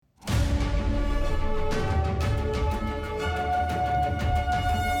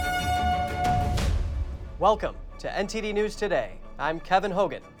Welcome to NTD News Today. I'm Kevin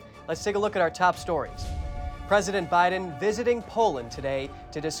Hogan. Let's take a look at our top stories. President Biden visiting Poland today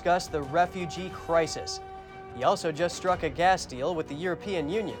to discuss the refugee crisis. He also just struck a gas deal with the European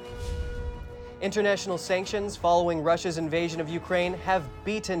Union. International sanctions following Russia's invasion of Ukraine have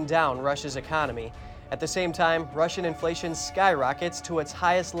beaten down Russia's economy. At the same time, Russian inflation skyrockets to its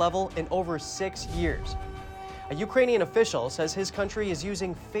highest level in over 6 years. A Ukrainian official says his country is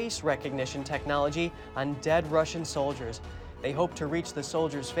using face recognition technology on dead Russian soldiers. They hope to reach the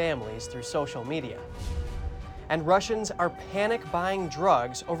soldiers' families through social media. And Russians are panic buying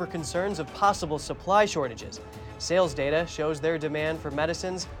drugs over concerns of possible supply shortages. Sales data shows their demand for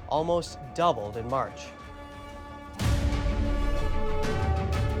medicines almost doubled in March.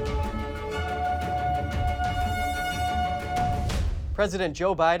 President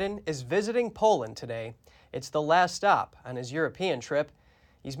Joe Biden is visiting Poland today. It's the last stop on his European trip.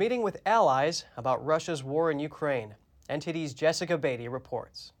 He's meeting with allies about Russia's war in Ukraine. NTD's Jessica Beatty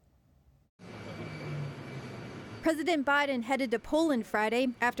reports. President Biden headed to Poland Friday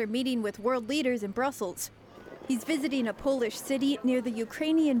after meeting with world leaders in Brussels. He's visiting a Polish city near the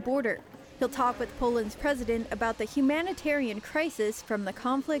Ukrainian border. He'll talk with Poland's president about the humanitarian crisis from the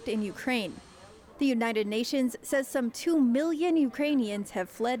conflict in Ukraine. The United Nations says some 2 million Ukrainians have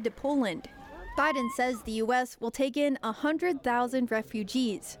fled to Poland. Biden says the U.S. will take in 100,000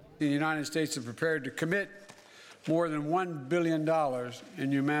 refugees. The United States is prepared to commit more than $1 billion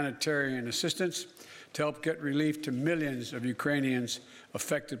in humanitarian assistance to help get relief to millions of Ukrainians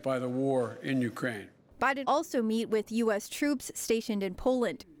affected by the war in Ukraine. Biden also meet with U.S. troops stationed in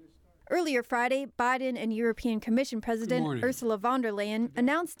Poland. Earlier Friday, Biden and European Commission President Ursula von der Leyen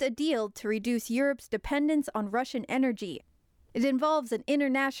announced a deal to reduce Europe's dependence on Russian energy. It involves an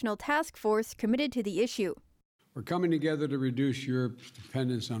international task force committed to the issue. We're coming together to reduce Europe's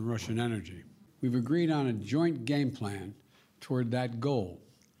dependence on Russian energy. We've agreed on a joint game plan toward that goal,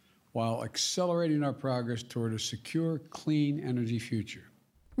 while accelerating our progress toward a secure, clean energy future.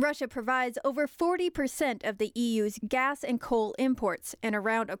 Russia provides over 40% of the EU's gas and coal imports and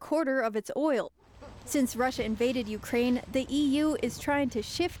around a quarter of its oil. Since Russia invaded Ukraine, the EU is trying to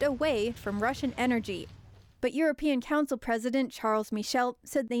shift away from Russian energy. But European Council President Charles Michel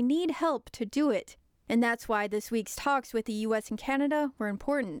said they need help to do it. And that's why this week's talks with the U.S. and Canada were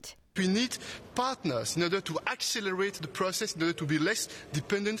important. We need partners in order to accelerate the process, in order to be less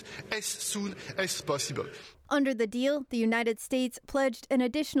dependent as soon as possible. Under the deal, the United States pledged an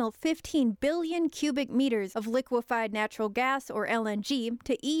additional 15 billion cubic meters of liquefied natural gas, or LNG,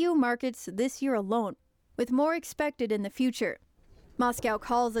 to EU markets this year alone, with more expected in the future. Moscow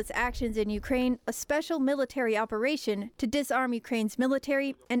calls its actions in Ukraine a special military operation to disarm Ukraine's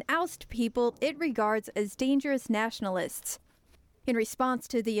military and oust people it regards as dangerous nationalists. In response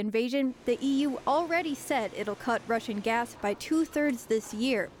to the invasion, the EU already said it'll cut Russian gas by 2/3 this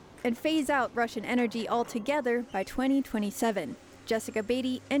year and phase out Russian energy altogether by 2027. Jessica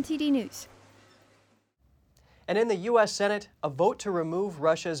Beatty, NTD News. And in the U.S. Senate, a vote to remove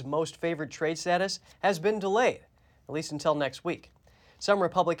Russia's most favored trade status has been delayed, at least until next week. Some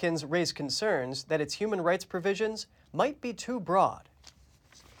Republicans raise concerns that its human rights provisions might be too broad.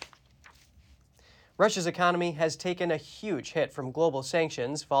 Russia's economy has taken a huge hit from global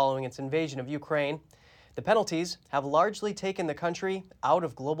sanctions following its invasion of Ukraine. The penalties have largely taken the country out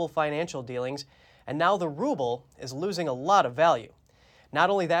of global financial dealings, and now the ruble is losing a lot of value.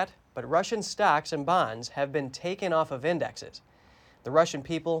 Not only that, but Russian stocks and bonds have been taken off of indexes. The Russian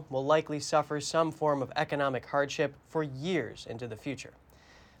people will likely suffer some form of economic hardship for years into the future.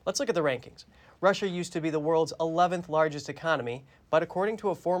 Let's look at the rankings. Russia used to be the world's 11th largest economy, but according to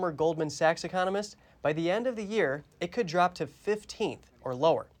a former Goldman Sachs economist, by the end of the year, it could drop to 15th or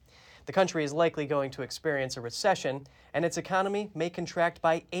lower. The country is likely going to experience a recession, and its economy may contract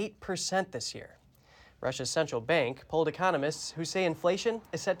by 8% this year. Russia's central bank polled economists who say inflation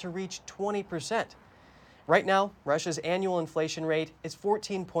is set to reach 20%. Right now, Russia's annual inflation rate is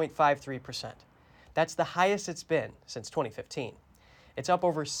 14.53%. That's the highest it's been since 2015. It's up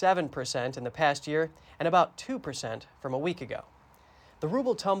over 7% in the past year and about 2% from a week ago. The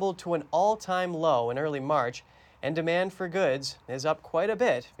ruble tumbled to an all-time low in early March, and demand for goods is up quite a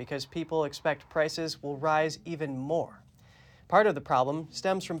bit because people expect prices will rise even more. Part of the problem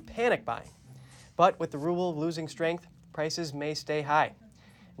stems from panic buying. But with the ruble losing strength, prices may stay high.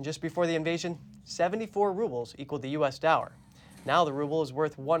 And just before the invasion, 74 rubles equaled the U.S. dollar. Now the ruble is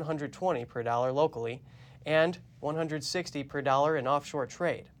worth 120 per dollar locally and 160 per dollar in offshore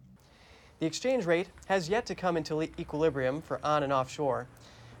trade. The exchange rate has yet to come into equilibrium for on and offshore,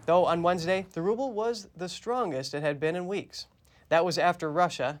 though on Wednesday, the ruble was the strongest it had been in weeks. That was after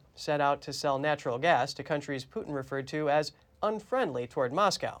Russia set out to sell natural gas to countries Putin referred to as unfriendly toward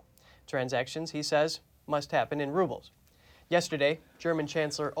Moscow. Transactions, he says, must happen in rubles. Yesterday, German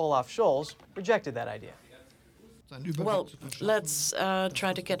Chancellor Olaf Scholz rejected that idea. Well, let's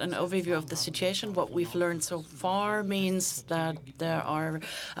try to get an overview of the situation. What we've learned so far means that there are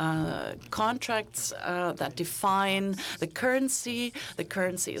contracts that define the currency. The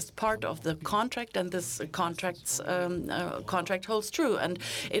currency is part of the contract, and this contract holds true. And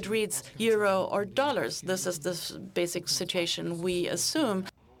it reads euro or dollars. This is the basic situation we assume.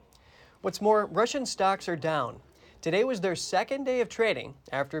 What's more, Russian stocks are down. Today was their second day of trading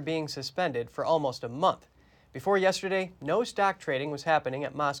after being suspended for almost a month. Before yesterday, no stock trading was happening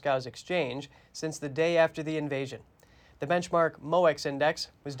at Moscow's exchange since the day after the invasion. The benchmark MOEX index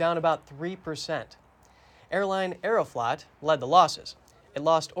was down about 3%. Airline Aeroflot led the losses. It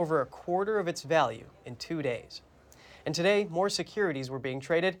lost over a quarter of its value in 2 days. And today, more securities were being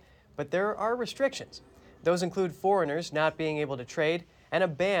traded, but there are restrictions. Those include foreigners not being able to trade and a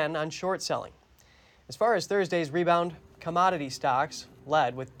ban on short selling. As far as Thursday's rebound, commodity stocks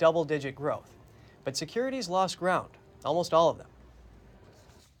led with double-digit growth. But securities lost ground, almost all of them.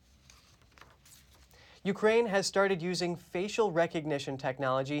 Ukraine has started using facial recognition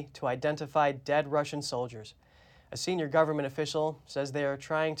technology to identify dead Russian soldiers. A senior government official says they are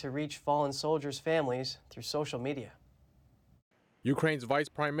trying to reach fallen soldiers' families through social media. Ukraine's vice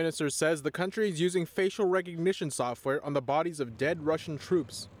prime minister says the country is using facial recognition software on the bodies of dead Russian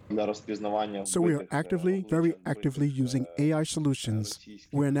troops. So we are very actively using AI solutions.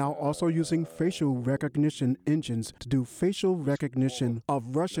 We're now also using facial recognition engines to do facial recognition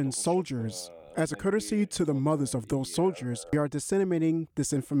of Russian soldiers. As a courtesy to the mothers of those soldiers, we are disseminating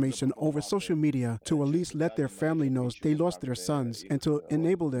this information over social media to at least let their family know they lost their sons and to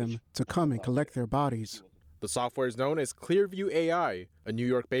enable them to come and collect their bodies. The software is known as Clearview AI, a New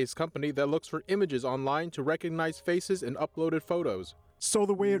York-based company that looks for images online to recognize faces in uploaded photos. So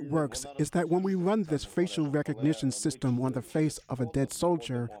the way it works is that when we run this facial recognition system on the face of a dead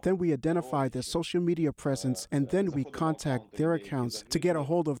soldier, then we identify their social media presence, and then we contact their accounts to get a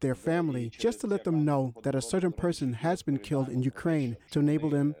hold of their family, just to let them know that a certain person has been killed in Ukraine, to enable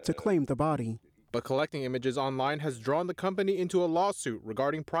them to claim the body. But collecting images online has drawn the company into a lawsuit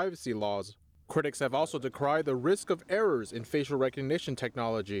regarding privacy laws. Critics have also decried the risk of errors in facial recognition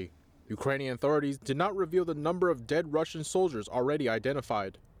technology. Ukrainian authorities did not reveal the number of dead Russian soldiers already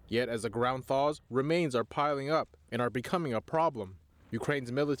identified. Yet as the ground thaws, remains are piling up and are becoming a problem.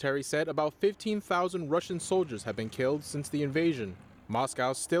 Ukraine's military said about 15,000 Russian soldiers have been killed since the invasion.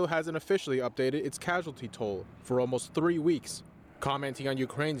 Moscow still hasn't officially updated its casualty toll for almost 3 weeks. Commenting on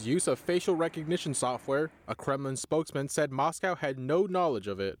Ukraine's use of facial recognition software, a Kremlin spokesman said Moscow had no knowledge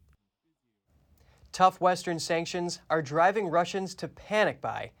of it. Tough Western sanctions are driving Russians to panic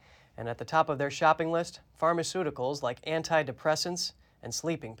buy. And at the top of their shopping list, pharmaceuticals like antidepressants and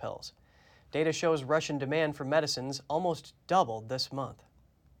sleeping pills. Data shows Russian demand for medicines almost doubled this month.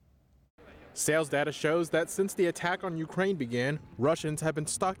 Sales data shows that since the attack on Ukraine began, Russians have been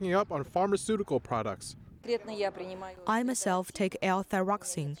stocking up on pharmaceutical products. I myself take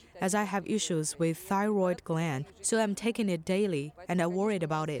L-thyroxine as I have issues with thyroid gland, so I'm taking it daily and I'm worried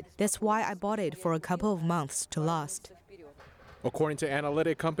about it. That's why I bought it for a couple of months to last. According to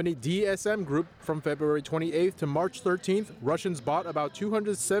analytic company DSM Group, from February 28th to March 13th, Russians bought about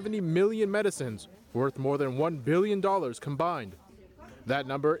 270 million medicines, worth more than $1 billion combined. That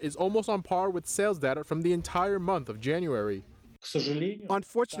number is almost on par with sales data from the entire month of January.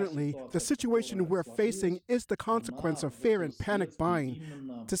 Unfortunately, the situation we're facing is the consequence of fear and panic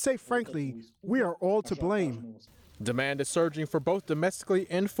buying. To say frankly, we are all to blame. Demand is surging for both domestically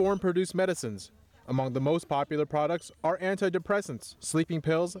and foreign-produced medicines. Among the most popular products are antidepressants, sleeping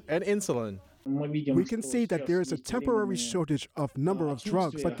pills, and insulin. We can see that there is a temporary shortage of number of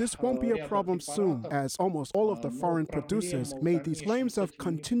drugs, but this won't be a problem soon, as almost all of the foreign producers made these claims of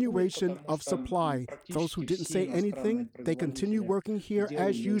continuation of supply. Those who didn't say anything, they continue working here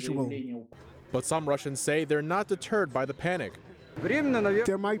as usual. But some Russians say they're not deterred by the panic.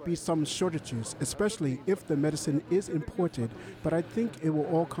 There might be some shortages, especially if the medicine is imported, but I think it will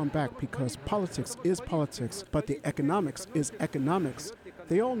all come back because politics is politics, but the economics is economics.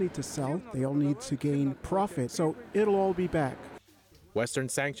 They all need to sell, they all need to gain profit, so it'll all be back. Western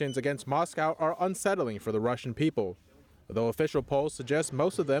sanctions against Moscow are unsettling for the Russian people, though official polls suggest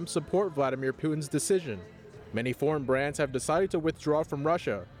most of them support Vladimir Putin's decision. Many foreign brands have decided to withdraw from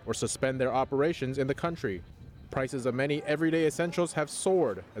Russia or suspend their operations in the country. Prices of many everyday essentials have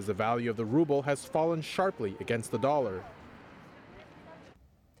soared as the value of the ruble has fallen sharply against the dollar.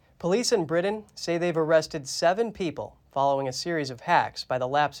 Police in Britain say they've arrested 7 people following a series of hacks by the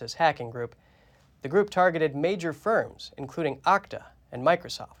Lapsus hacking group. The group targeted major firms, including Okta and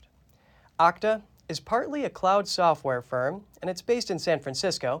Microsoft. Okta is partly a cloud software firm, and it's based in San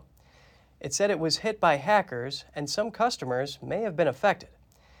Francisco. It said it was hit by hackers, and some customers may have been affected.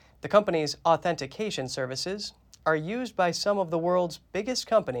 The company's authentication services are used by some of the world's biggest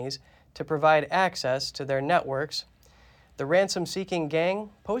companies to provide access to their networks. The ransom-seeking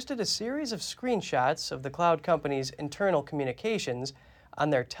gang posted a series of screenshots of the cloud company's internal communications on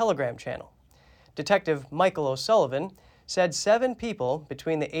their Telegram channel. Detective Michael O'Sullivan said 7 people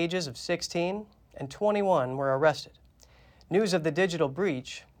between the ages of 16 and 21 were arrested. News of the digital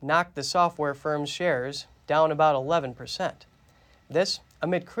breach knocked the software firm's shares down about 11%. This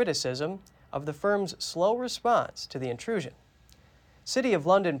amid criticism of the firm's slow response to the intrusion. City of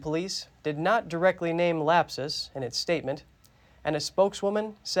London police did not directly name Lapsus in its statement, and a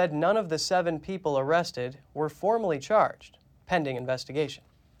spokeswoman said none of the 7 people arrested were formally charged, pending investigation.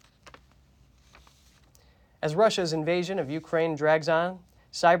 As Russia's invasion of Ukraine drags on,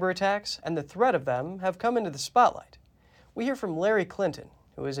 cyber attacks and the threat of them have come into the spotlight. We hear from Larry Clinton,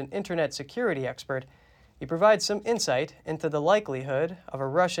 who is an internet security expert. He provides some insight into the likelihood of a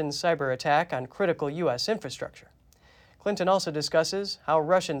Russian cyber attack on critical U.S. infrastructure. Clinton also discusses how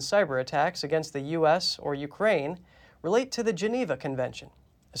Russian cyber attacks against the U.S. or Ukraine relate to the Geneva Convention,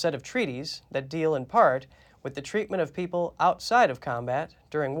 a set of treaties that deal in part with the treatment of people outside of combat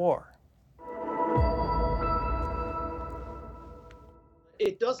during war.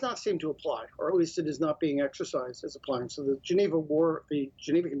 It does not seem to apply, or at least it is not being exercised as applying. So the Geneva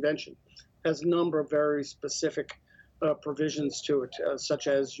Convention has a number of very specific provisions to it, such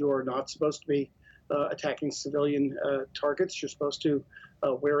as you're not supposed to be attacking civilian targets. You're supposed to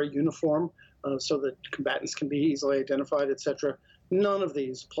wear a uniform so that combatants can be easily identified, etc. None of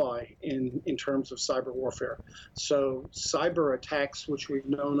these apply in terms of cyber warfare. So cyber attacks, which we've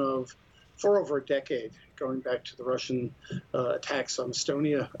known of for over a decade, going back to the Russian attacks on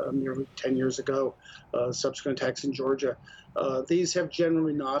Estonia nearly 10 years ago, subsequent attacks in Georgia, these have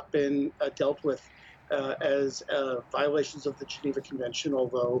generally not been dealt with as violations of the Geneva Convention,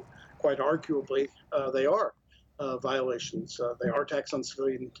 although quite arguably they are violations. They are attacks on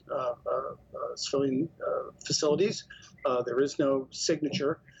civilian facilities. There is no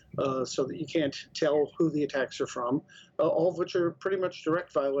signature, so that you can't tell who the attacks are from, all of which are pretty much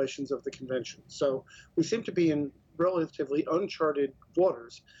direct violations of the convention. So we seem to be in relatively uncharted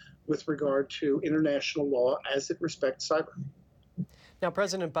waters with regard to international law as it respects cyber. Now,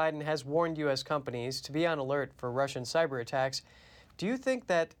 President Biden has warned U.S. companies to be on alert for Russian cyber attacks. Do you think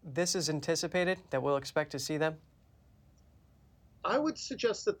that this is anticipated, that we'll expect to see them? I would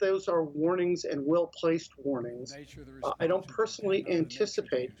suggest that those are warnings and well-placed warnings. I don't personally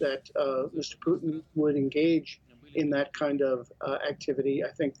anticipate that Mr. Putin would engage in that kind of activity.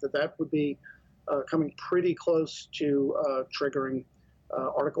 I think that that would be coming pretty close to triggering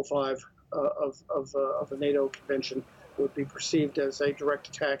Article 5 of the NATO convention. It would be perceived as a direct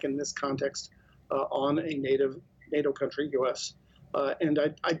attack in this context on a NATO country, U.S. And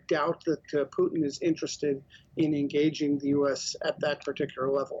I doubt that Putin is interested in engaging the U.S. at that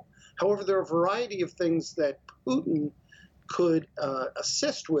particular level. However, there are a variety of things that Putin could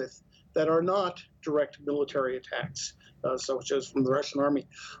assist with that are not direct military attacks, such as from the Russian army.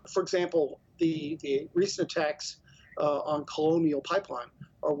 For example, the recent attacks on Colonial Pipeline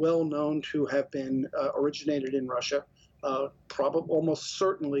are well known to have been originated in Russia. Almost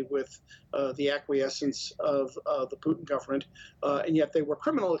certainly with the acquiescence of the Putin government, and yet they were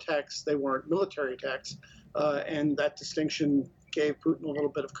criminal attacks, they weren't military attacks, and that distinction gave Putin a little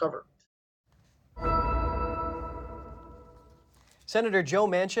bit of cover. Senator Joe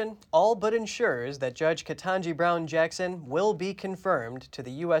Manchin all but ensures that Judge Ketanji Brown Jackson will be confirmed to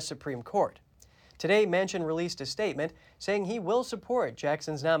the U.S. Supreme Court. Today, Manchin released a statement saying he will support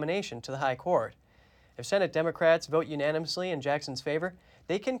Jackson's nomination to the High Court. If Senate Democrats vote unanimously in Jackson's favor,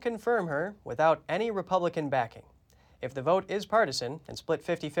 they can confirm her without any Republican backing. If the vote is partisan and split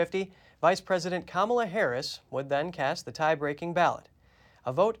 50-50, Vice President Kamala Harris would then cast the tie-breaking ballot.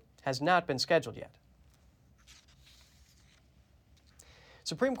 A vote has not been scheduled yet.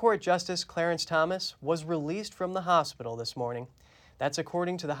 Supreme Court Justice Clarence Thomas was released from the hospital this morning. That's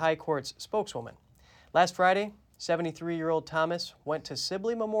according to the High Court's spokeswoman. Last Friday, 73-year-old Thomas went to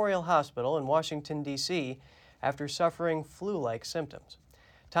Sibley Memorial Hospital in Washington, D.C. after suffering flu-like symptoms.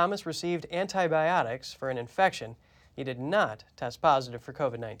 Thomas received antibiotics for an infection. He did not test positive for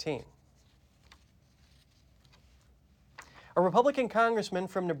COVID-19. A Republican congressman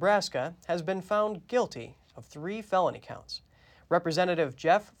from Nebraska has been found guilty of 3 felony counts. Representative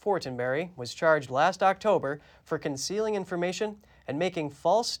Jeff Fortenberry was charged last October for concealing information and making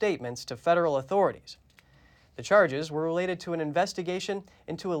false statements to federal authorities. The charges were related to an investigation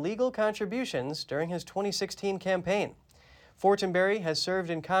into illegal contributions during his 2016 campaign. Fortenberry has served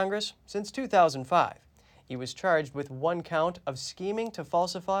in Congress since 2005. He was charged with 1 count of scheming to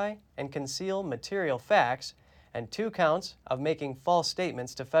falsify and conceal material facts and 2 counts of making false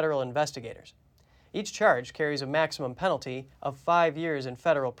statements to federal investigators. Each charge carries a maximum penalty of 5 years in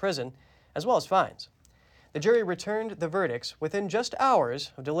federal prison, as well as fines. The jury returned the verdicts within just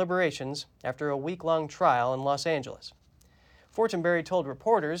hours of deliberations after a week-long trial in Los Angeles. Fortenberry told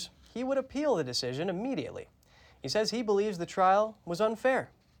reporters he would appeal the decision immediately. He says he believes the trial was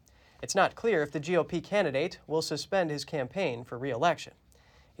unfair. It's not clear if the GOP candidate will suspend his campaign for re-election.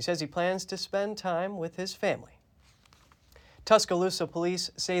 He says he plans to spend time with his family. Tuscaloosa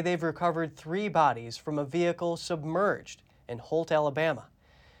police say they've recovered 3 bodies from a vehicle submerged in Holt, Alabama.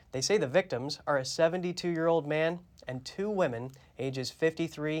 They say the victims are a 72-year-old man and 2 women, ages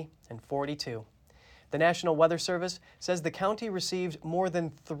 53 and 42. The National Weather Service says the county received more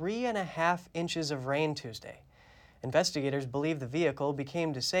than 3.5 inches of rain Tuesday. Investigators believe the vehicle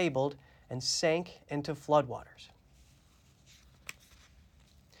became disabled and sank into floodwaters.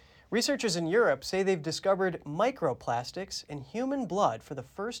 Researchers in Europe say they've discovered microplastics in human blood for the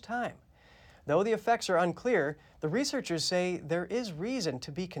first time. Though the effects are unclear, the researchers say there is reason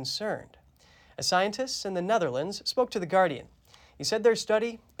to be concerned. A scientist in the Netherlands spoke to The Guardian. He said their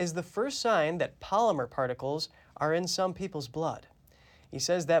study is the first sign that polymer particles are in some people's blood. He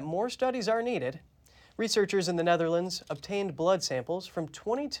says that more studies are needed. Researchers in the Netherlands obtained blood samples from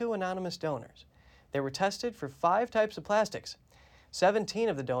 22 anonymous donors. They were tested for 5 types of plastics. 17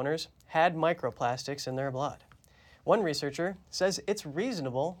 of the donors had microplastics in their blood. One researcher says it's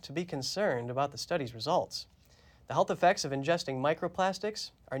reasonable to be concerned about the study's results. The health effects of ingesting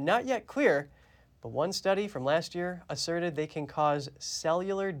microplastics are not yet clear, but one study from last year asserted they can cause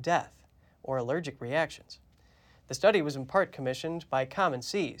cellular death or allergic reactions. The study was in part commissioned by Common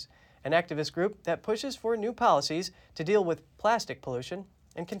Seas, an activist group that pushes for new policies to deal with plastic pollution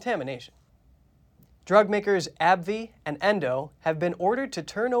and contamination. Drug makers AbbVie and Endo have been ordered to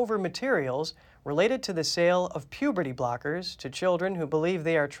turn over materials related to the sale of puberty blockers to children who believe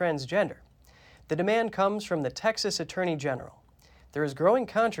they are transgender. The demand comes from the Texas Attorney General. There is growing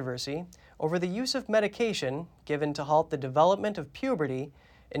controversy over the use of medication given to halt the development of puberty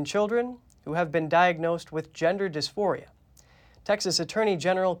in children who have been diagnosed with gender dysphoria. Texas Attorney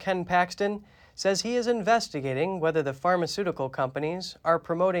General Ken Paxton says he is investigating whether the pharmaceutical companies are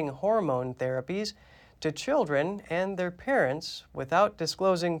promoting hormone therapies to children and their parents without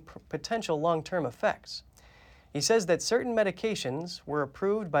disclosing potential long-term effects. He says that certain medications were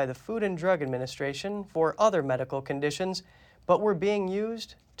approved by the Food and Drug Administration for other medical conditions, but were being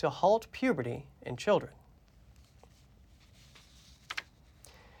used to halt puberty in children.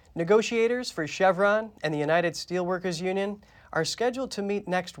 Negotiators for Chevron and the United Steelworkers Union are scheduled to meet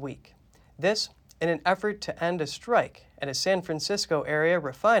next week. This in an effort to end a strike at a San Francisco area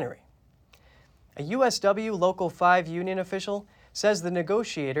refinery. A USW Local 5 union official says the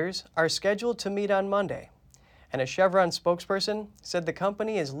negotiators are scheduled to meet on Monday, and a Chevron spokesperson said the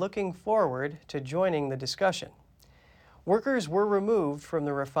company is looking forward to joining the discussion. Workers were removed from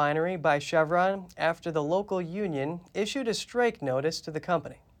the refinery by Chevron after the local union issued a strike notice to the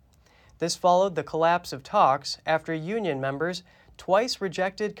company. This followed the collapse of talks after union members twice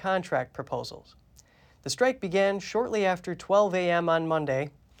rejected contract proposals. The strike began shortly after 12 a.m. on Monday.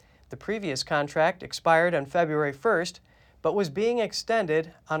 The previous contract expired on February 1st, but was being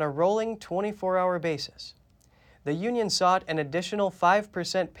extended on a rolling 24-hour basis. The union sought an additional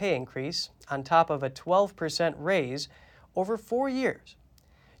 5% pay increase on top of a 12% raise over 4 years.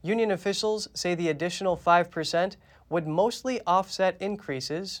 Union officials say the additional 5% would mostly offset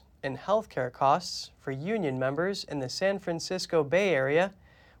increases in healthcare costs for union members in the San Francisco Bay Area,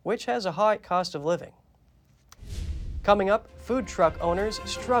 which has a high cost of living. Coming up, food truck owners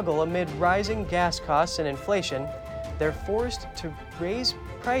struggle amid rising gas costs and inflation. They're forced to raise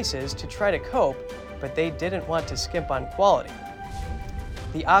prices to try to cope, but they didn't want to skimp on quality.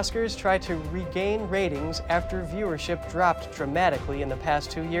 The Oscars try to regain ratings after viewership dropped dramatically in the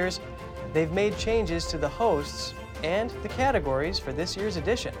past 2 years. They've made changes to the hosts and the categories for this year's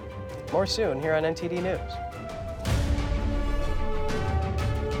edition. More soon here on NTD News.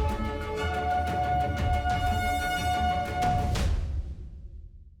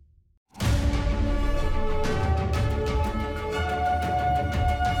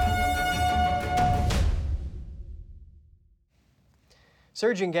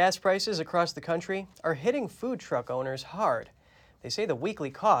 Surging gas prices across the country are hitting food truck owners hard. They say the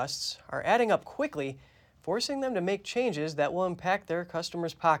weekly costs are adding up quickly, forcing them to make changes that will impact their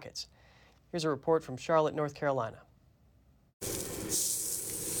customers' pockets. Here's a report from Charlotte, North Carolina.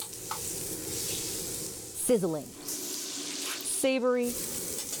 Sizzling, savory,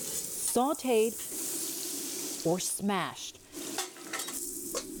 sauteed, or smashed.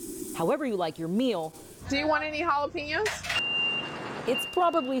 However you like your meal. Do you want any jalapenos? It's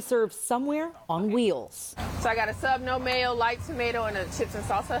probably served somewhere on wheels. So I got a sub, no mayo, light tomato, and a chips and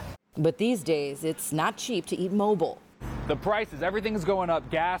salsa. But these days, it's not cheap to eat mobile. The prices, everything's going up.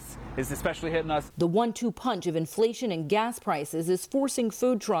 Gas is especially hitting us. The 1-2 punch of inflation and gas prices is forcing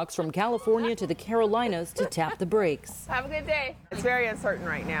food trucks from California to the Carolinas to tap the brakes. Have a good day. It's very uncertain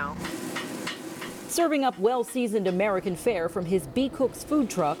right now. Serving up well-seasoned American fare from his B. Cook's food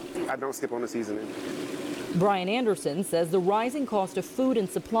truck. I don't skip on the seasoning. Brian Anderson says the rising cost of food and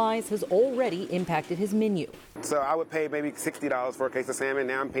supplies has already impacted his menu. So I would pay maybe $60 for a case of salmon.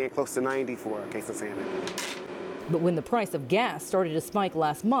 Now I'm paying close to $90 for a case of salmon. But when the price of gas started to spike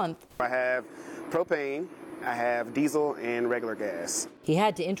last month, I have propane, I have diesel, and regular gas. He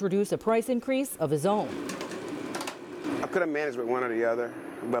had to introduce a price increase of his own. I could have managed with one or the other,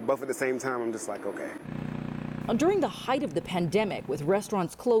 but both at the same time, I'm just like, okay. During the height of the pandemic, with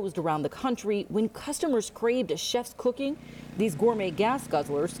restaurants closed around the country, when customers craved a chef's cooking, these gourmet gas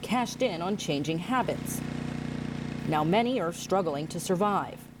guzzlers cashed in on changing habits. Now many are struggling to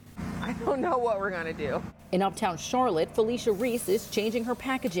survive. I don't know what we're going to do. In uptown Charlotte, Felicia Reese is changing her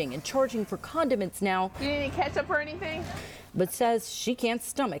packaging and charging for condiments now. You need any ketchup or anything? But says she can't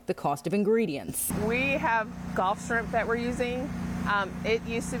stomach the cost of ingredients. We have Gulf shrimp that we're using. It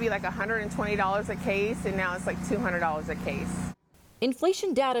used to be like $120 a case, and now it's like $200 a case.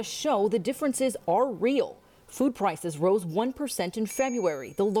 Inflation data show the differences are real. Food prices rose 1% in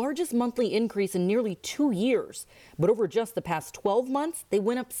February, the largest monthly increase in nearly 2 years. But over just the past 12 months, they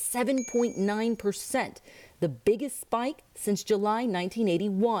went up 7.9%, the biggest spike since July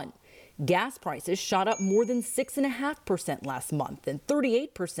 1981. Gas prices shot up more than 6.5% last month and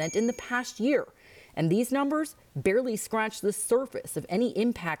 38% in the past year. And these numbers barely scratch the surface of any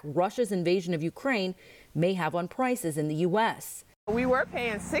impact Russia's invasion of Ukraine may have on prices in the U.S. We were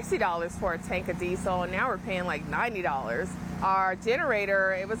paying $60 for a tank of diesel, and now we're paying like $90. Our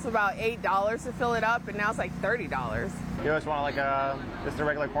generator, it was about $8 to fill it up, and now it's like $30. You just want like just a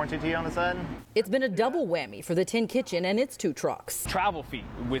regular quarantine tea on the side? It's been a double whammy for the Tin Kitchen and its 2 trucks. Travel fee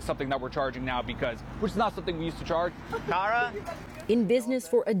with something that we're charging now which is not something we used to charge. Cara? In business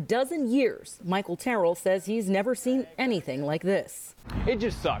for a dozen years, Michael Terrell says he's never seen anything like this. It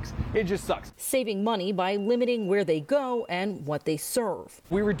just sucks. It just sucks. Saving money by limiting where they go and what they serve.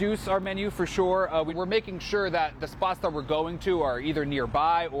 We reduce our menu for sure. We're making sure that the spots that we're going to are either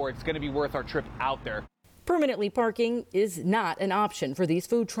nearby or it's going to be worth our trip out there. Permanently parking is not an option for these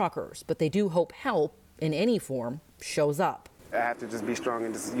food truckers, but they do hope help in any form shows up. I have to just be strong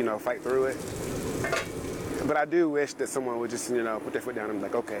and just, fight through it. But I do wish that someone would just, put their foot down and be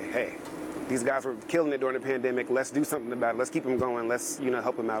like, okay, hey, these guys were killing it during the pandemic. Let's do something about it. Let's keep them going. Let's,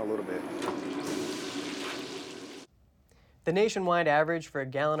 help them out a little bit. The nationwide average for a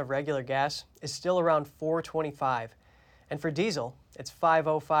gallon of regular gas is still around $4.25, and for diesel, it's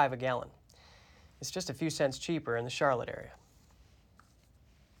 $5.05 a gallon. It's just a few cents cheaper in the Charlotte area.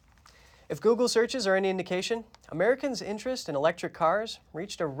 If Google searches are any indication, Americans' interest in electric cars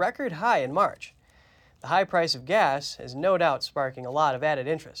reached a record high in March. The high price of gas is no doubt sparking a lot of added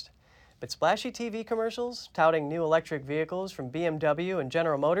interest, but splashy TV commercials touting new electric vehicles from BMW and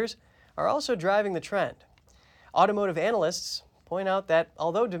General Motors are also driving the trend. Automotive analysts point out that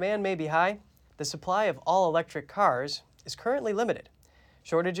although demand may be high, the supply of all-electric cars is currently limited.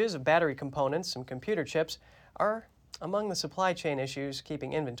 Shortages of battery components and computer chips are among the supply chain issues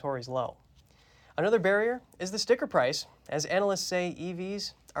keeping inventories low. Another barrier is the sticker price, as analysts say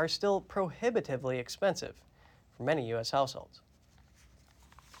EVs are still prohibitively expensive for many U.S. households.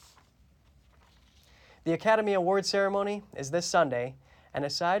 The Academy Awards ceremony is this Sunday, and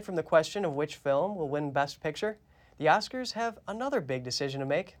aside from the question of which film will win Best Picture, the Oscars have another big decision to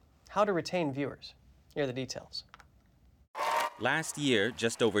make: how to retain viewers. Here are the details. Last year,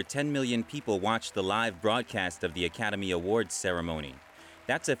 just over 10 million people watched the live broadcast of the Academy Awards ceremony.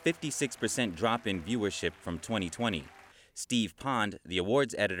 That's a 56% drop in viewership from 2020. Steve Pond, the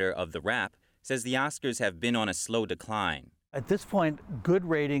awards editor of The Wrap, says the Oscars have been on a slow decline. At this point, good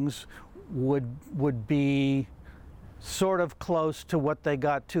ratings would be sort of close to what they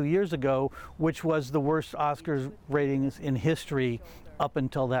got 2 years ago, which was the worst Oscars ratings in history up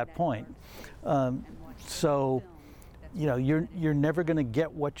until that point. You're never going to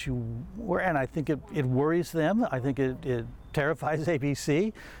get what you were, and I think it worries them. I think it terrifies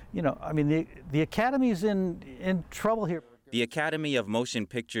ABC. You know, I mean, the Academy's in trouble here. The Academy of Motion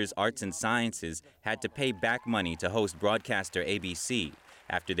Pictures Arts and Sciences had to pay back money to host broadcaster ABC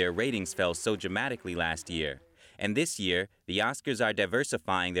after their ratings fell so dramatically last year. And this year, the Oscars are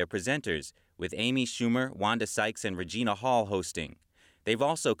diversifying their presenters, with Amy Schumer, Wanda Sykes, and Regina Hall hosting. They've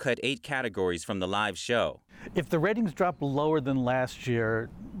also cut 8 categories from the live show. If the ratings drop lower than last year,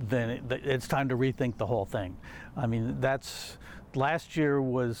 then it's time to rethink the whole thing. I mean, last year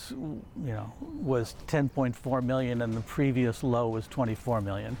was 10.4 million, and the previous low was 24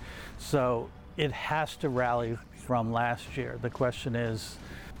 million. So it has to rally from last year. The question is,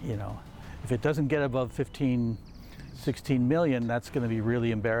 if it doesn't get above 16 million, that's going to be really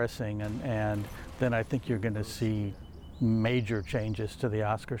embarrassing, and then I think you're going to see major changes to the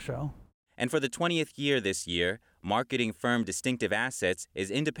Oscar show. And for the 20th year this year, marketing firm Distinctive Assets is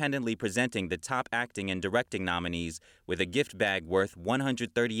independently presenting the top acting and directing nominees with a gift bag worth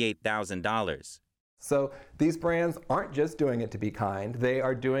 $138,000. So these brands aren't just doing it to be kind. They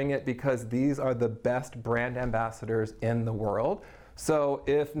are doing it because these are the best brand ambassadors in the world. So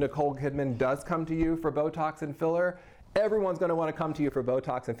if Nicole Kidman does come to you for Botox and filler, everyone's going to want to come to you for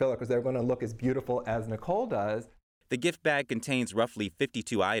Botox and filler because they're going to look as beautiful as Nicole does. The gift bag contains roughly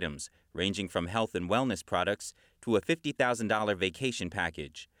 52 items, ranging from health and wellness products to a $50,000 vacation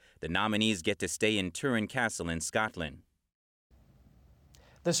package. The nominees get to stay in Turin Castle in Scotland.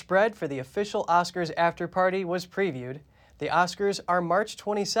 The spread for the official Oscars after party was previewed. The Oscars are March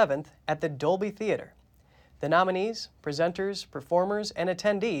 27th at the Dolby Theater. The nominees, presenters, performers, and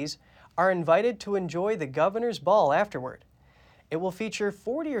attendees are invited to enjoy the Governor's Ball afterward. It will feature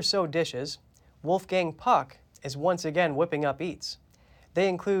 40 or so dishes. Wolfgang Puck is once again whipping up eats. They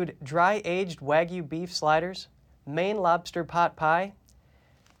include dry-aged Wagyu beef sliders, Maine lobster pot pie,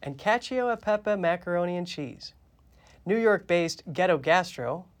 and cacio e pepe macaroni and cheese. New York-based Ghetto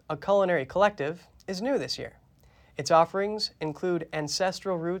Gastro, a culinary collective, is new this year. Its offerings include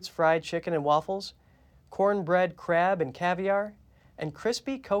ancestral roots fried chicken and waffles, cornbread crab and caviar, and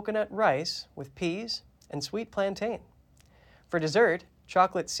crispy coconut rice with peas and sweet plantain. For dessert,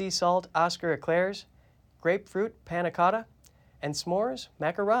 chocolate sea salt Oscar eclairs, grapefruit panna cotta, and s'mores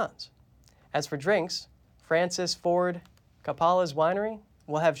macarons. As for drinks, Francis Ford Coppola's Winery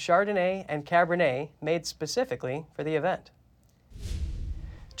will have Chardonnay and Cabernet made specifically for the event.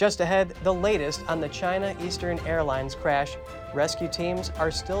 Just ahead, the latest on the China Eastern Airlines crash. Rescue teams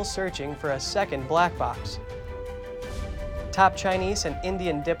are still searching for a second black box. Top Chinese and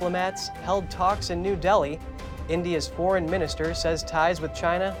Indian diplomats held talks in New Delhi. India's foreign minister says ties with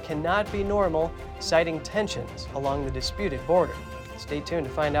China cannot be normal, citing tensions along the disputed border. Stay tuned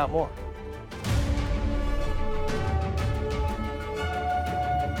to find out more.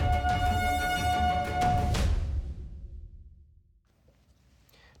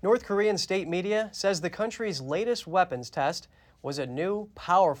 North Korean state media says the country's latest weapons test was a new,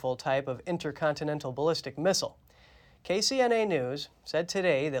 powerful type of intercontinental ballistic missile. KCNA News said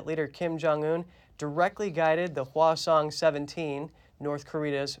today that leader Kim Jong-un directly guided the Hwasong-17, North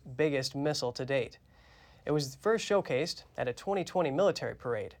Korea's biggest missile to date. It was first showcased at a 2020 military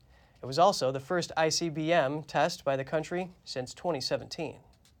parade. It was also the first ICBM test by the country since 2017.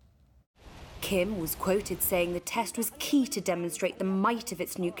 Kim was quoted saying the test was key to demonstrate the might of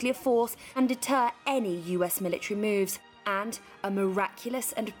its nuclear force and deter any US military moves, and a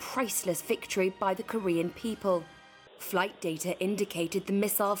miraculous and priceless victory by the Korean people. Flight data indicated the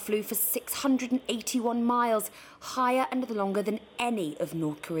missile flew for 681 miles, higher and longer than any of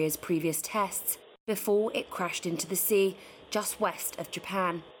North Korea's previous tests, before it crashed into the sea just west of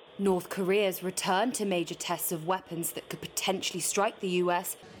Japan. North Korea's return to major tests of weapons that could potentially strike the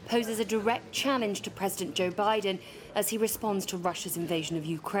US poses a direct challenge to President Joe Biden as he responds to Russia's invasion of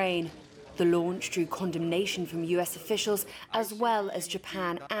Ukraine. The launch drew condemnation from US officials as well as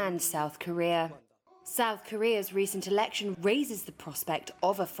Japan and South Korea. South Korea's recent election raises the prospect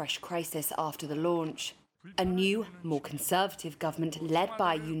of a fresh crisis after the launch. A new, more conservative government led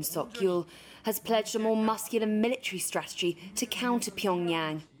by Yoon Suk-yeol has pledged a more muscular military strategy to counter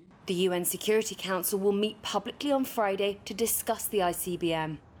Pyongyang. The UN Security Council will meet publicly on Friday to discuss the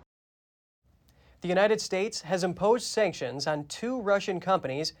ICBM. The United States has imposed sanctions on 2 Russian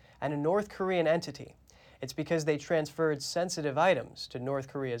companies and a North Korean entity. It's because they transferred sensitive items to North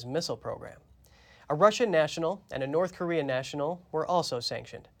Korea's missile program. A Russian national and a North Korean national were also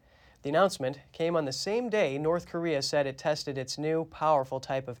sanctioned. The announcement came on the same day North Korea said it tested its new, powerful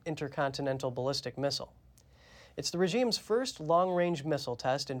type of intercontinental ballistic missile. It's the regime's first long-range missile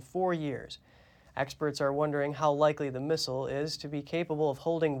test in 4 years. Experts are wondering how likely the missile is to be capable of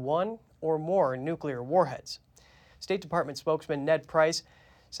holding 1 or more nuclear warheads. State Department spokesman Ned Price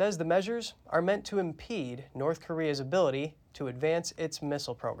says the measures are meant to impede North Korea's ability to advance its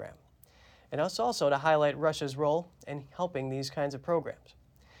missile program, and also to highlight Russia's role in helping these kinds of programs.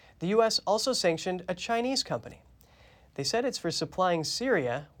 The U.S. also sanctioned a Chinese company. They said it's for supplying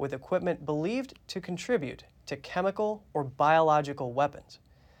Syria with equipment believed to contribute to chemical or biological weapons.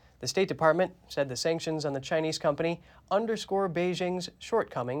 The State Department said the sanctions on the Chinese company underscore Beijing's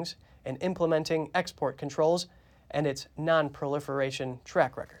shortcomings in implementing export controls and its non-proliferation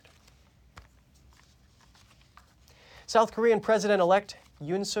track record. South Korean President-elect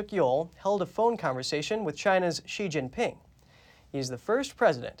Yoon Suk-yeol held a phone conversation with China's Xi Jinping. He's the first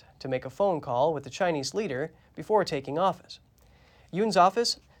president to make a phone call with the Chinese leader before taking office. Yoon's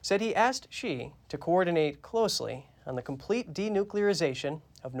office said he asked Xi to coordinate closely on the complete denuclearization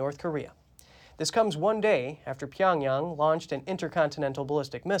of North Korea. This comes one day after Pyongyang launched an intercontinental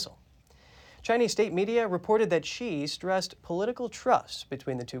ballistic missile. Chinese state media reported that Xi stressed political trust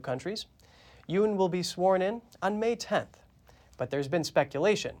between the two countries. Yoon will be sworn in on May 10th, but there's been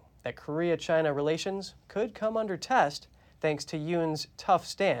speculation that Korea-China relations could come under test thanks to Yoon's tough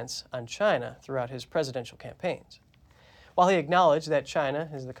stance on China throughout his presidential campaigns. While he acknowledged that China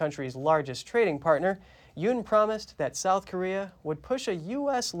is the country's largest trading partner, Yoon promised that South Korea would push a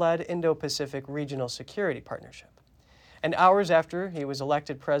U.S.-led Indo-Pacific regional security partnership. And hours after he was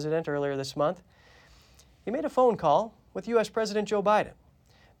elected president earlier this month, he made a phone call with U.S. President Joe Biden.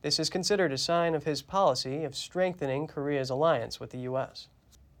 This is considered a sign of his policy of strengthening Korea's alliance with the U.S.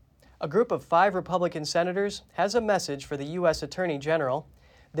 A group of 5 Republican senators has a message for the U.S. Attorney General.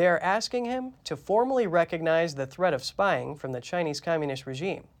 They are asking him to formally recognize the threat of spying from the Chinese Communist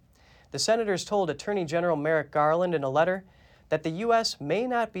regime. The senators told Attorney General Merrick Garland in a letter that the U.S. may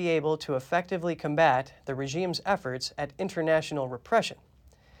not be able to effectively combat the regime's efforts at international repression.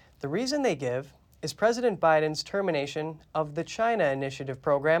 The reason they give is President Biden's termination of the China Initiative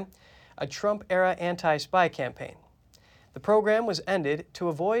program, a Trump-era anti-spy campaign. The program was ended to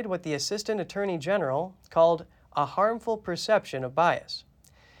avoid what the Assistant Attorney General called a harmful perception of bias.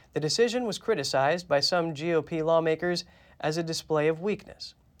 The decision was criticized by some GOP lawmakers as a display of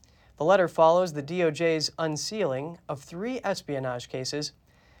weakness. The letter follows the DOJ's unsealing of 3 espionage cases.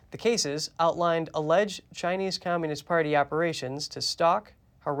 The cases outlined alleged Chinese Communist Party operations to stalk,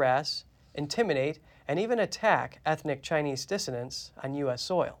 harass, intimidate, and even attack ethnic Chinese dissidents on U.S.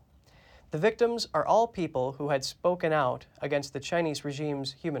 soil. The victims are all people who had spoken out against the Chinese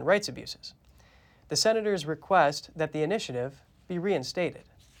regime's human rights abuses. The senators request that the initiative be reinstated.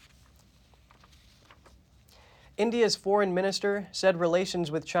 India's foreign minister said relations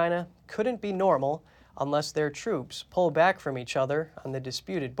with China couldn't be normal unless their troops pull back from each other on the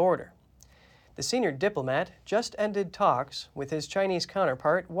disputed border. The senior diplomat just ended talks with his Chinese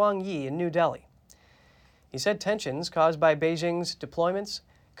counterpart Wang Yi in New Delhi. He said tensions caused by Beijing's deployments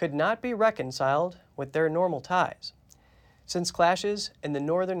could not be reconciled with their normal ties. Since clashes in the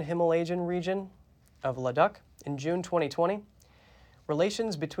northern Himalayan region of Ladakh in June 2020,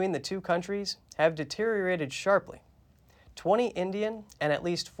 relations between the two countries have deteriorated sharply. 20 Indian and at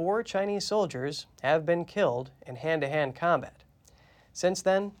least 4 Chinese soldiers have been killed in hand-to-hand combat. Since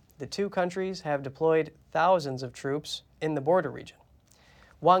then, the two countries have deployed thousands of troops in the border region.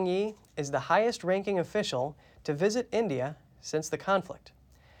 Wang Yi is the highest-ranking official to visit India since the conflict.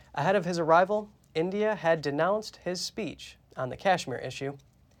 Ahead of his arrival, India had denounced his speech on the Kashmir issue.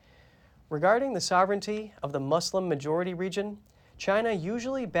 Regarding the sovereignty of the Muslim-majority region, China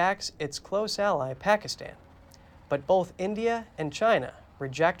usually backs its close ally, Pakistan. But both India and China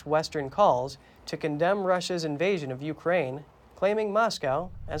reject Western calls to condemn Russia's invasion of Ukraine, claiming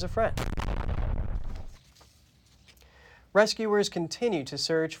Moscow as a friend. Rescuers continue to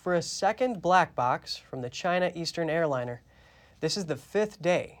search for a second black box from the China Eastern airliner. This is the 5th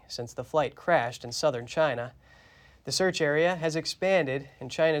day since the flight crashed in southern China. The search area has expanded in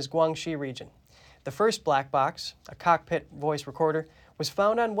China's Guangxi region. The first black box, a cockpit voice recorder, was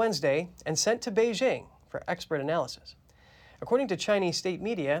found on Wednesday and sent to Beijing for expert analysis. According to Chinese state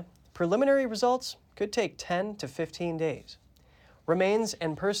media, preliminary results could take 10 to 15 days. Remains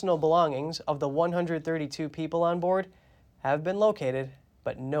and personal belongings of the 132 people on board have been located,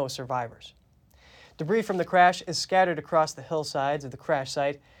 but no survivors. Debris from the crash is scattered across the hillsides of the crash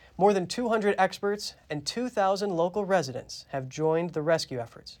site. More than 200 experts and 2,000 local residents have joined the rescue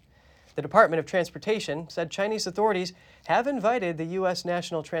efforts. The Department of Transportation said Chinese authorities have invited the U.S.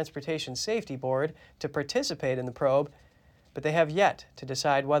 National Transportation Safety Board to participate in the probe, but they have yet to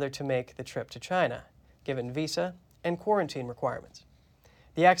decide whether to make the trip to China, given visa and quarantine requirements.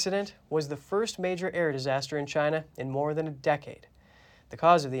 The accident was the first major air disaster in China in more than a decade. The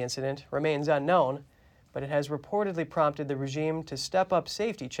cause of the incident remains unknown. but it has reportedly prompted the regime to step up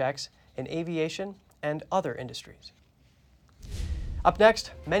safety checks in aviation and other industries. Up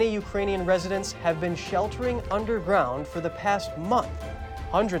next, many Ukrainian residents have been sheltering underground for the past month.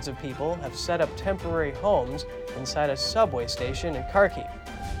 Hundreds of people have set up temporary homes inside a subway station in Kharkiv.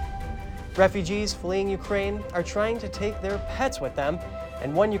 Refugees fleeing Ukraine are trying to take their pets with them,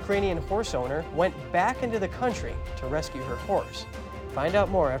 and one Ukrainian horse owner went back into the country to rescue her horse. Find out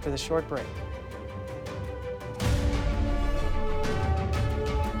more after this short break.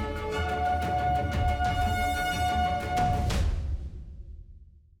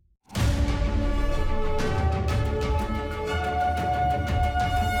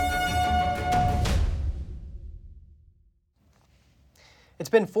 It's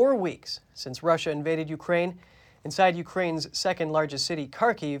been 4 weeks since Russia invaded Ukraine. Inside Ukraine's second largest city,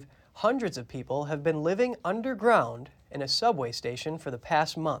 Kharkiv, hundreds of people have been living underground in a subway station for the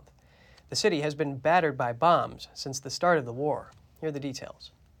past month. The city has been battered by bombs since the start of the war. Here are the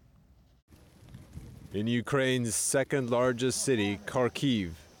details. In Ukraine's second largest city,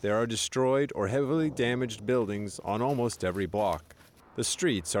 Kharkiv, there are destroyed or heavily damaged buildings on almost every block. The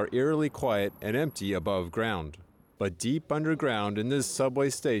streets are eerily quiet and empty above ground. But deep underground in this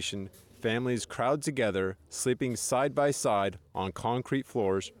subway station, families crowd together, sleeping side by side on concrete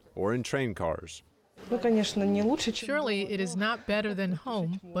floors or in train cars. Surely it is not better than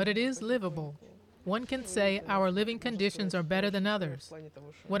home, but it is livable. One can say our living conditions are better than others.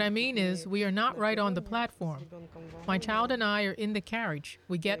 What I mean is, we are not right on the platform. My child and I are in the carriage.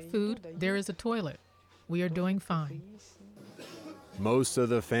 We get food, there is a toilet. We are doing fine. Most of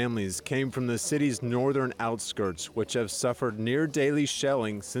the families came from the city's northern outskirts, which have suffered near daily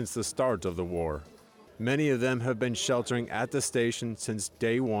shelling since the start of the war. Many of them have been sheltering at the station since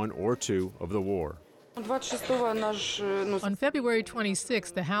day 1 or 2 of the war. On February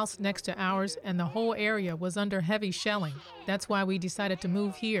 26, the house next to ours and the whole area was under heavy shelling. That's why we decided to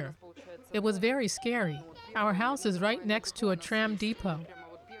move here. It was very scary. Our house is right next to a tram depot.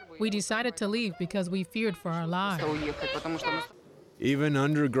 We decided to leave because we feared for our lives. Even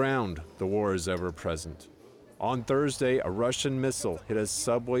underground, the war is ever present. On Thursday, a Russian missile hit a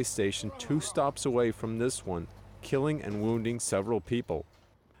subway station 2 stops away from this one, killing and wounding several people.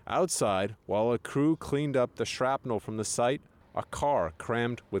 Outside, while a crew cleaned up the shrapnel from the site, a car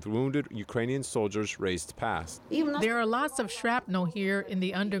crammed with wounded Ukrainian soldiers raced past. There are lots of shrapnel here in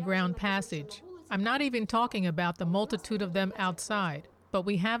the underground passage. I'm not even talking about the multitude of them outside, but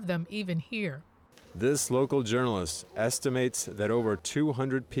we have them even here. This local journalist estimates that over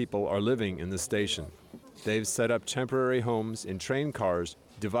 200 people are living in the station. They've set up temporary homes in train cars,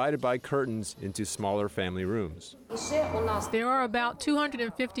 divided by curtains into smaller family rooms. There are about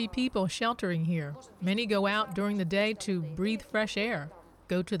 250 people sheltering here. Many go out during the day to breathe fresh air,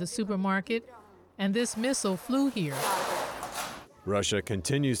 go to the supermarket, and this missile flew here. Russia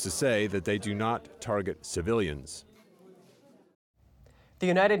continues to say that they do not target civilians. The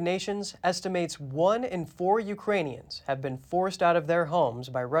United Nations estimates 1 in 4 Ukrainians have been forced out of their homes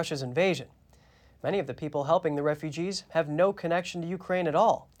by Russia's invasion. Many of the people helping the refugees have no connection to Ukraine at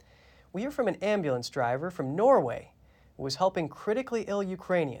all. We hear from an ambulance driver from Norway who was helping critically ill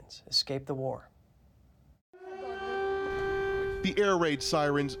Ukrainians escape the war. The air raid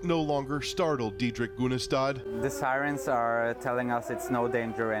sirens no longer startled Didrik Gunnestad. The sirens are telling us it's no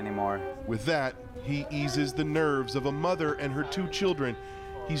danger anymore. With that, he eases the nerves of a mother and her 2 children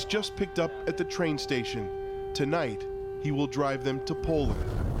he's just picked up at the train station. Tonight, he will drive them to Poland.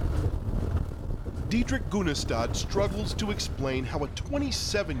 Didrik Gunnestad struggles to explain how a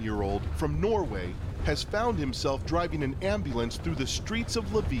 27-year-old from Norway has found himself driving an ambulance through the streets of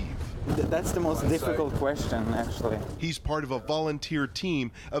Lviv. That's the most difficult question, actually. He's part of a volunteer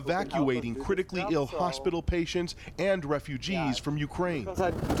team evacuating critically ill hospital patients and refugees from Ukraine. Because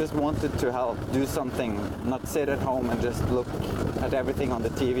I just wanted to help, do something, not sit at home and just look at everything on the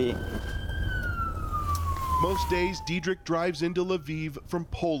TV. Most days, Didrik drives into Lviv from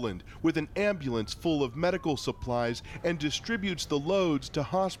Poland with an ambulance full of medical supplies and distributes the loads to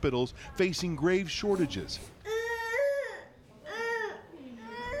hospitals facing grave shortages.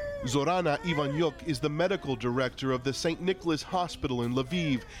 Zorana Ivanyuk is the medical director of the St. Nicholas Hospital in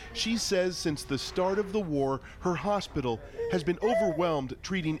Lviv. She says since the start of the war, her hospital has been overwhelmed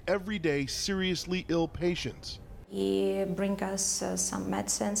treating everyday seriously ill patients. He brings us some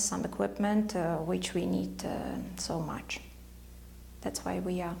medicines, some equipment, which we need so much. That's why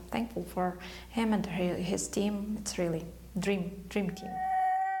we are thankful for him and his team. It's really dream team.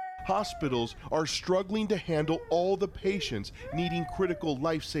 Hospitals are struggling to handle all the patients needing critical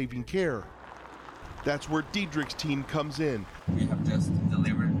life-saving care. That's where Didrik's team comes in. We have just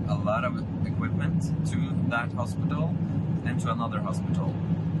delivered a lot of equipment to that hospital and to another hospital.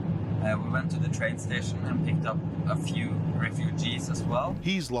 We went to the train station and picked up a few refugees as well.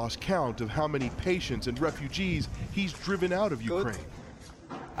 He's lost count of how many patients and refugees he's driven out of Ukraine.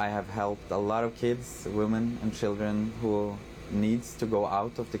 I have helped a lot of kids, women and children who needs to go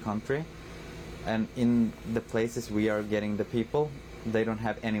out of the country. And in the places we are getting the people, they don't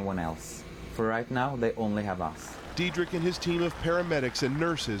have anyone else. For right now, they only have us. Diedrich and his team of paramedics and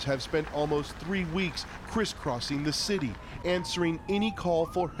nurses have spent almost 3 weeks crisscrossing the city, answering any call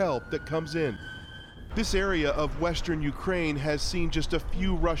for help that comes in. This area of western Ukraine has seen just a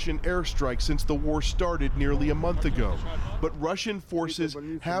few Russian airstrikes since the war started nearly a month ago. But Russian forces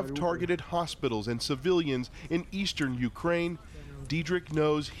have targeted hospitals and civilians in eastern Ukraine. Diedrich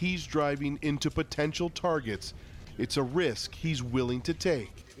knows he's driving into potential targets. It's a risk he's willing to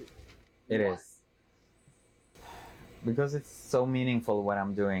take. It is. Because it's so meaningful what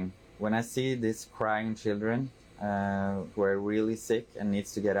I'm doing. When I see these crying children who are really sick and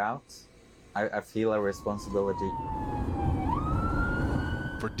needs to get out, I feel a responsibility.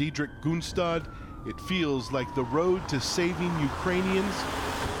 For Diedrich Gunstad, it feels like the road to saving Ukrainians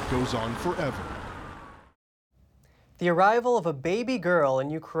goes on forever. The arrival of a baby girl in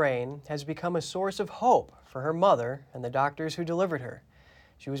Ukraine has become a source of hope for her mother and the doctors who delivered her.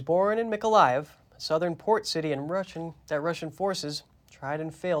 She was born in Mykolaiv, a southern port city that Russian forces tried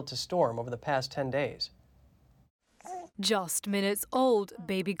and failed to storm over the past 10 days. Just minutes old,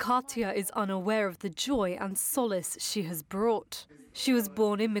 baby Katya is unaware of the joy and solace she has brought. She was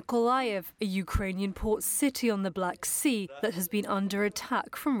born in Mykolaiv, a Ukrainian port city on the Black Sea that has been under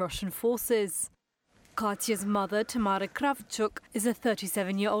attack from Russian forces. Katya's mother, Tamara Kravchuk, is a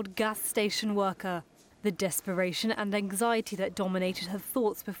 37-year-old gas station worker. The desperation and anxiety that dominated her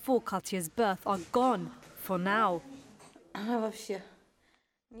thoughts before Katya's birth are gone, for now.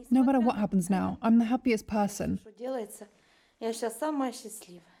 No matter what happens now, I'm the happiest person. I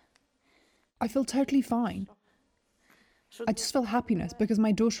feel totally fine. I just feel happiness because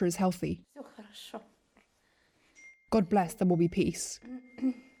my daughter is healthy. God bless, there will be peace.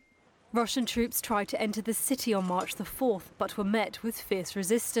 Russian troops tried to enter the city on March the 4th, but were met with fierce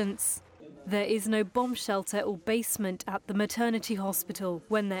resistance. There is no bomb shelter or basement at the maternity hospital.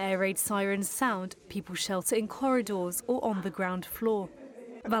 When the air raid sirens sound, people shelter in corridors or on the ground floor.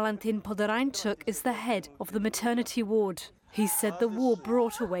 Valentin Podoranchuk is the head of the maternity ward. He said the war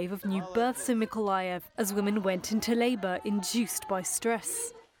brought a wave of new births in Mykolaiv as women went into labor induced by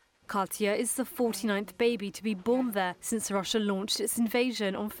stress. Katya is the 49th baby to be born there since Russia launched its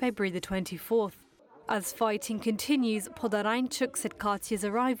invasion on February the 24th. As fighting continues, Podoranchuk said Katya's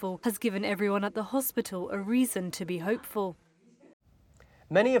arrival has given everyone at the hospital a reason to be hopeful.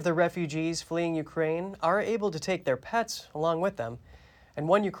 Many of the refugees fleeing Ukraine are able to take their pets along with them. And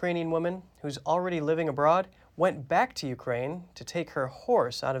one Ukrainian woman who's already living abroad went back to Ukraine to take her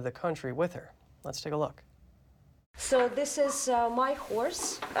horse out of the country with her. Let's take a look. So this is my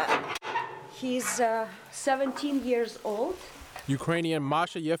horse. He's 17 years old. Ukrainian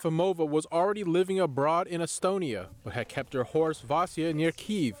Masha Yefimova was already living abroad in Estonia, but had kept her horse Vasya near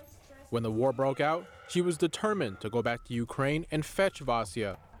Kyiv. When the war broke out, she was determined to go back to Ukraine and fetch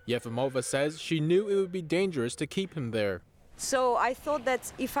Vasya. Yefimova says she knew it would be dangerous to keep him there. So I thought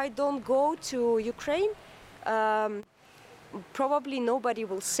that if I don't go to Ukraine, probably nobody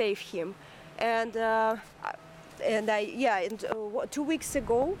will save him. And 2 weeks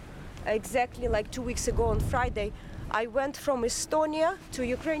ago, exactly like 2 weeks ago on Friday, I went from Estonia to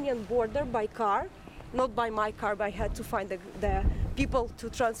Ukrainian border by car, not by my car, but I had to find the people to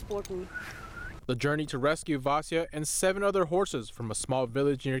transport me. The journey to rescue Vasya and 7 other horses from a small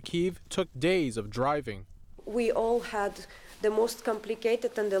village near Kyiv took days of driving. We all had the most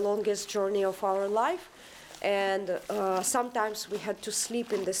complicated and the longest journey of our life. And sometimes we had to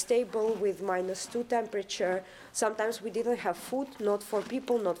sleep in the stable with -2 temperature. Sometimes we didn't have food, not for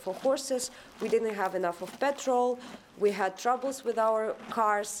people, not for horses. We didn't have enough of petrol. We had troubles with our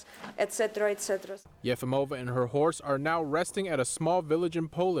cars, etc., etc. Yefimova and her horse are now resting at a small village in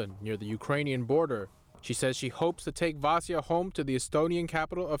Poland near the Ukrainian border. She says she hopes to take Vasya home to the Estonian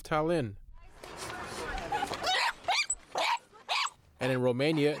capital of Tallinn. And in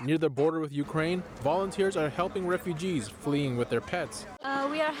Romania, near the border with Ukraine, volunteers are helping refugees fleeing with their pets.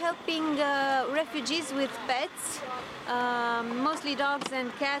 We are helping refugees with pets, mostly dogs and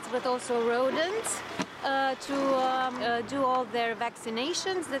cats, but also rodents, to do all their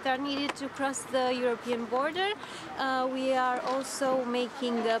vaccinations that are needed to cross the European border. We are also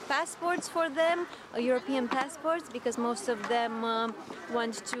making passports for them, European passports, because most of them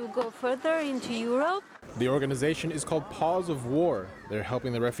want to go further into Europe. The organization is called Paws of War. They're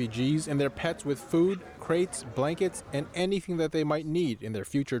helping the refugees and their pets with food, crates, blankets, and anything that they might need in their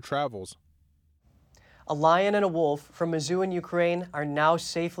future travels. A lion and a wolf from a zoo in Ukraine are now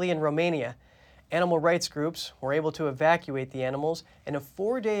safely in Romania. Animal rights groups were able to evacuate the animals in a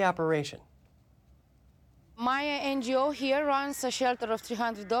 4-day operation. My NGO here runs a shelter of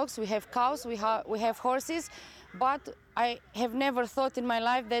 300 dogs. We have cows, we have horses, but I have never thought in my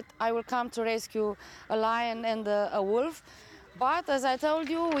life that I will come to rescue a lion and a wolf. But as I told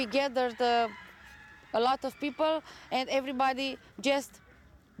you, we gathered a lot of people and everybody just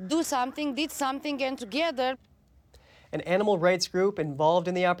did something, and together. An animal rights group involved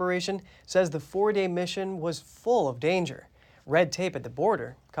in the operation says the 4-day mission was full of danger. Red tape at the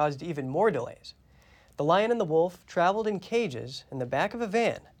border caused even more delays. The lion and the wolf traveled in cages in the back of a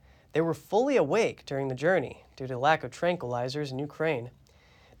van. They were fully awake during the journey due to lack of tranquilizers in Ukraine.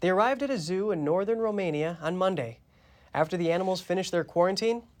 They arrived at a zoo in northern Romania on Monday. After the animals finish their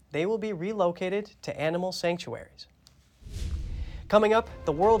quarantine, they will be relocated to animal sanctuaries. Coming up,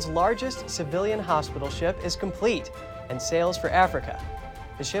 the world's largest civilian hospital ship is complete and sails for Africa.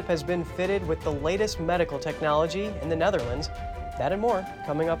 The ship has been fitted with the latest medical technology in the Netherlands. That and more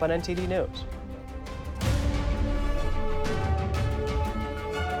coming up on NTD News.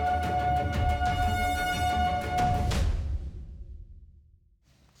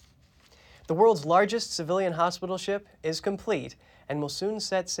 The world's largest civilian hospital ship is complete and will soon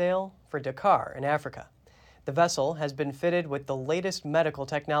set sail for Dakar in Africa. The vessel has been fitted with the latest medical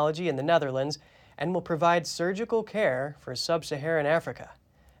technology in the Netherlands and will provide surgical care for sub-Saharan Africa.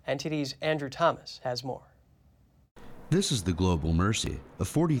 NTD's Andrew Thomas has more. This is the Global Mercy, a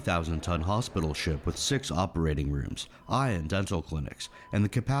 40,000-ton hospital ship with 6 operating rooms, eye and dental clinics, and the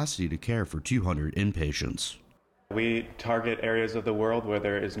capacity to care for 200 inpatients. We target areas of the world where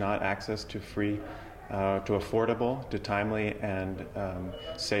there is not access to free, to affordable, to timely, and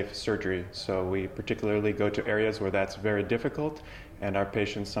safe surgery. So we particularly go to areas where that's very difficult, and our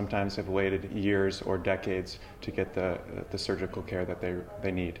patients sometimes have waited years or decades to get the surgical care that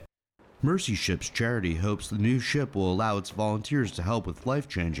they need. Mercy Ship's charity hopes the new ship will allow its volunteers to help with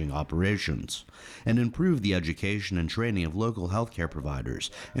life-changing operations and improve the education and training of local healthcare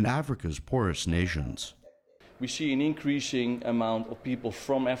providers in Africa's poorest nations. We see an increasing amount of people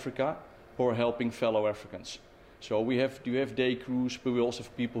from Africa who are helping fellow Africans. So we have day crews, but we also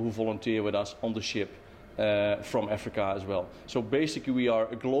have people who volunteer with us on the ship from Africa as well. So basically we are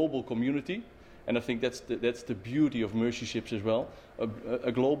a global community, and I think that's the beauty of Mercy Ships as well,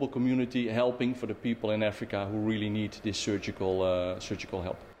 a global community helping for the people in Africa who really need this surgical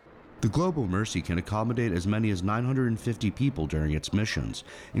help. The Global Mercy can accommodate as many as 950 people during its missions,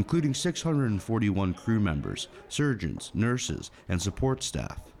 including 641 crew members, surgeons, nurses, and support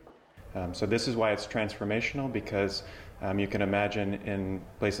staff. So this is why it's transformational, because you can imagine in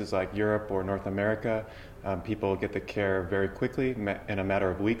places like Europe or North America, people get the care very quickly, in a matter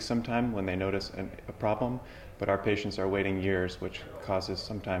of weeks sometime when they notice a problem, but our patients are waiting years, which causes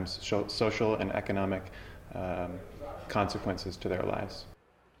sometimes social and economic consequences to their lives.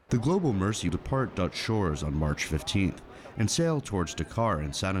 The Global Mercy will depart Dutch shores on March 15th and sail towards Dakar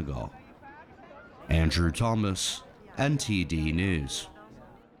in Senegal. Andrew Thomas, NTD News.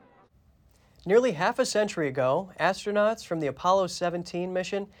 Nearly half a century ago, astronauts from the Apollo 17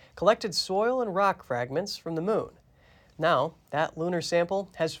 mission collected soil and rock fragments from the moon. Now, that lunar sample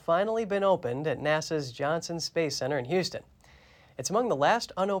has finally been opened at NASA's Johnson Space Center in Houston. It's among the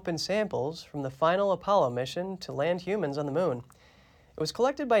last unopened samples from the final Apollo mission to land humans on the moon. It was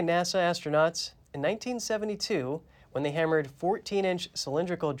collected by NASA astronauts in 1972 when they hammered 14-inch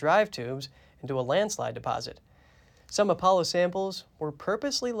cylindrical drive tubes into a landslide deposit. Some Apollo samples were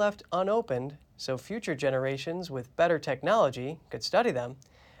purposely left unopened so future generations with better technology could study them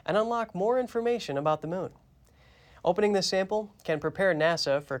and unlock more information about the moon. Opening this sample can prepare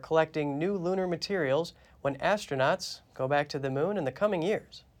NASA for collecting new lunar materials when astronauts go back to the moon in the coming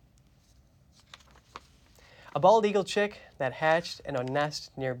years. A bald eagle chick that hatched in a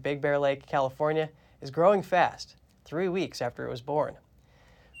nest near Big Bear Lake, California, is growing fast, 3 weeks after it was born.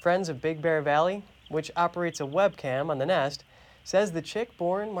 Friends of Big Bear Valley, which operates a webcam on the nest, says the chick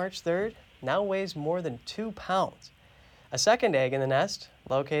born March 3rd now weighs more than 2 pounds. A second egg in the nest,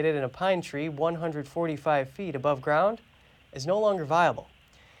 located in a pine tree 145 feet above ground, is no longer viable.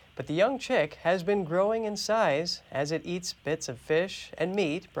 But the young chick has been growing in size as it eats bits of fish and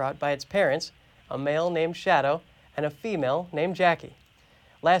meat brought by its parents, a male named Shadow and a female named Jackie.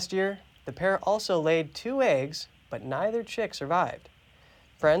 Last year, the pair also laid 2 eggs, but neither chick survived.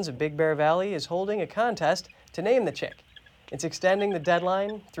 Friends of Big Bear Valley is holding a contest to name the chick. It's extending the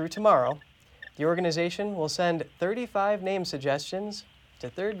deadline through tomorrow. The organization will send 35 name suggestions to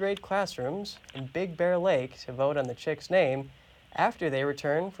third grade classrooms in Big Bear Lake to vote on the chick's name after they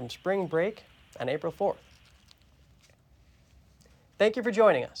return from spring break on April 4th. Thank you for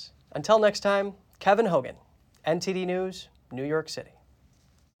joining us. Until next time, Kevin Hogan, NTD News, New York City.